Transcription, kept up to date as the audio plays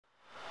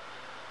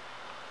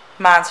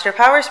Monster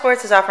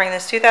Powersports is offering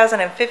this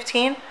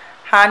 2015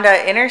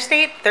 Honda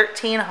Interstate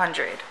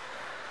 1300.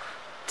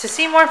 To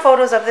see more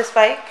photos of this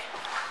bike,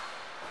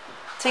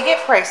 to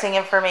get pricing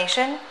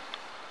information,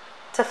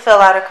 to fill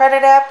out a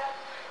credit app,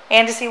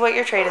 and to see what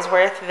your trade is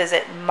worth,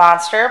 visit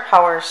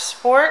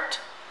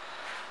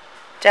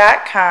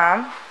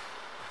monsterpowersport.com.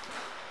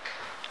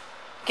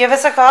 Give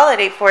us a call at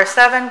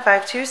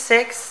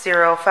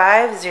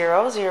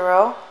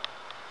 847-526-0500.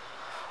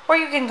 Or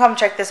you can come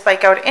check this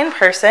bike out in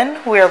person.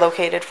 We are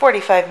located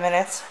 45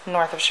 minutes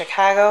north of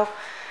Chicago,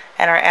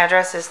 and our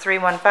address is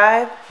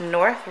 315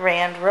 North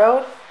Rand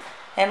Road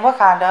in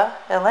Wauconda,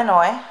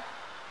 Illinois.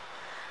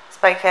 This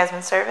bike has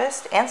been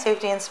serviced and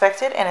safety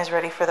inspected and is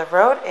ready for the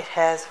road. It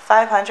has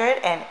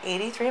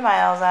 583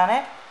 miles on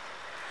it.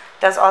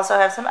 It does also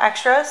have some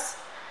extras.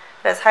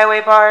 It has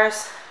highway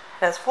bars,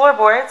 it has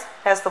floorboards,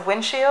 it has the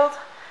windshield,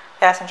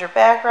 passenger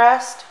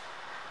backrest, it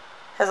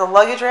has a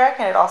luggage rack,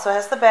 and it also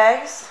has the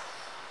bags.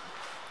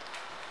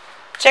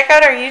 Check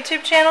out our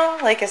YouTube channel,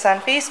 like us on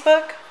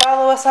Facebook,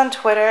 follow us on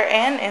Twitter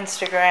and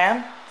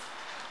Instagram.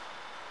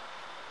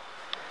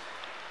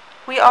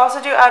 We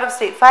also do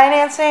out-of-state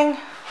financing,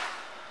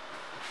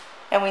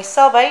 and we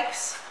sell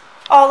bikes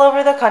all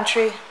over the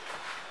country.